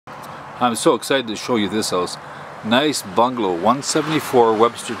I'm so excited to show you this house. Nice bungalow, 174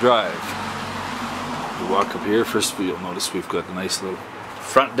 Webster Drive. You walk up here, first you'll notice we've got a nice little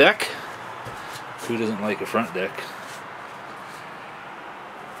front deck. Who doesn't like a front deck?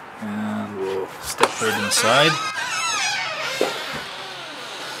 And we'll step right inside.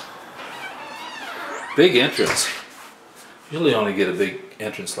 Big entrance. Usually only get a big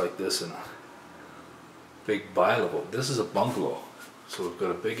entrance like this in a big bi-level. This is a bungalow. So we've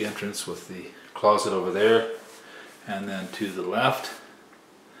got a big entrance with the closet over there, and then to the left,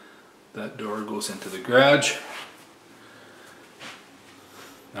 that door goes into the garage.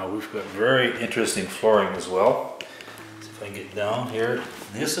 Now we've got very interesting flooring as well. See if I can get down here.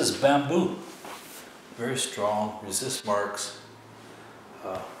 This is bamboo. Very strong, resists marks.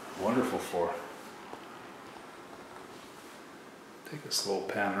 Wonderful floor. Take a slow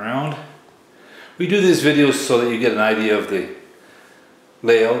pan around. We do these videos so that you get an idea of the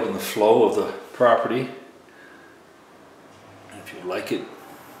layout and the flow of the property. And if you like it,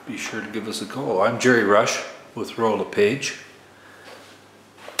 be sure to give us a call. I'm Jerry Rush with Lepage.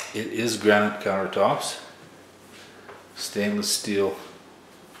 It is granite countertops, stainless steel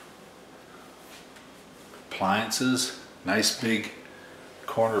appliances, nice big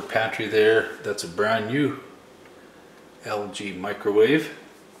corner pantry there. That's a brand new LG microwave.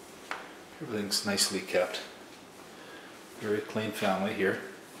 Everything's nicely kept. Very clean family here.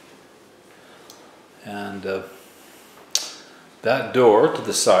 And that door to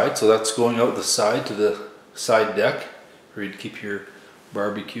the side, so that's going out the side to the side deck where you'd keep your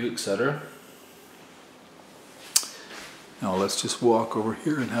barbecue, etc. Now let's just walk over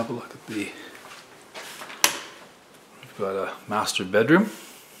here and have a look at the... We've got a master bedroom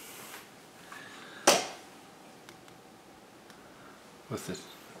with the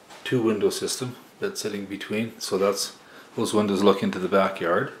two window system, bed sitting between, so those windows look into the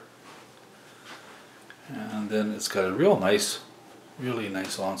backyard. And then it's got a really nice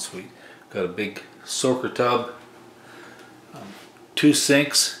ensuite. Got a big soaker tub, two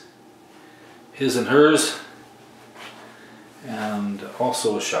sinks, his and hers, and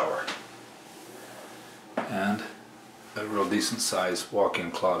also a shower. And a real decent sized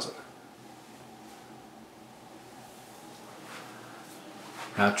walk-in closet.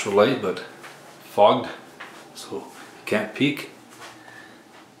 Natural light, but fogged, so you can't peek.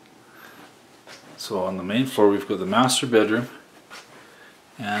 So on the main floor we've got the master bedroom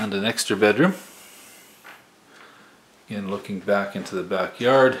and an extra bedroom. Again, looking back into the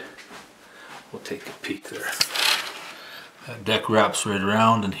backyard, we'll take a peek there. That deck wraps right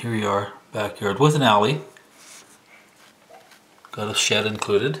around, and here you are, backyard with an alley. Got a shed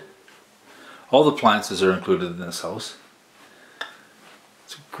included. All the appliances are included in this house.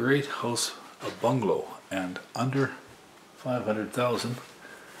 It's a great house, a bungalow, and under 500,000.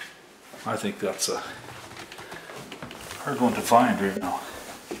 I think that's a hard one to find right now.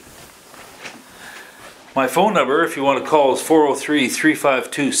 My phone number, if you want to call, is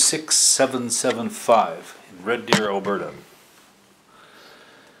 403-352-6775 in Red Deer, Alberta.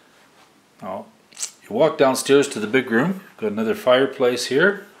 Now, you walk downstairs to the big room. Got another fireplace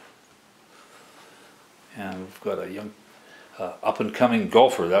here, and we've got a young up-and-coming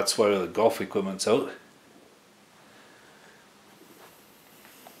golfer. That's why the golf equipment's out.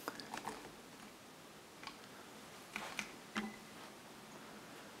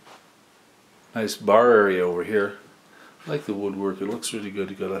 Nice bar area over here. I like the woodwork. It looks really good.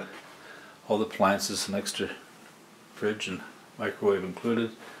 You got all the appliances, an extra fridge and microwave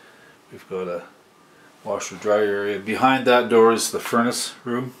included. We've got a washer dryer area. Behind that door is the furnace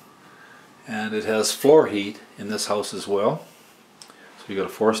room, and it has floor heat in this house as well. So you got a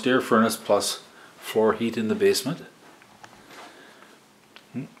forced air furnace plus floor heat in the basement.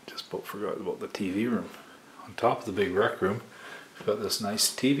 Just about forgot about the TV room. On top of the big rec room, we've got this nice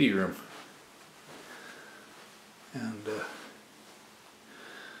TV room. And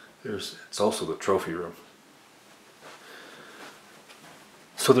it's also the trophy room.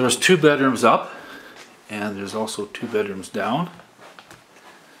 So there's two bedrooms up, and there's also two bedrooms down.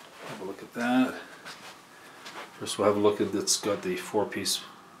 Have a look at that. First we'll have a look at, it's got the 4-piece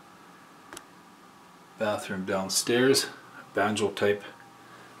bathroom downstairs, banjo type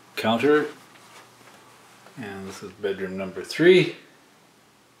counter, and this is bedroom number 3.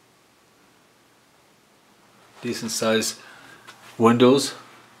 Decent sized windows,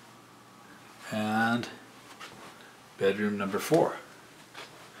 and bedroom number 4.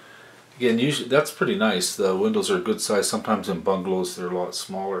 Again, usually that's pretty nice. The windows are a good size. Sometimes in bungalows they're a lot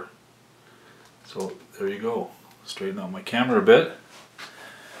smaller. So there you go. Straighten out my camera a bit.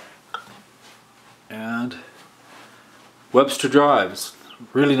 And Webster Drive. It's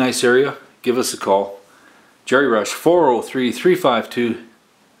really nice area, give us a call. Jerry Rush,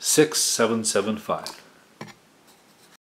 403-352-6775.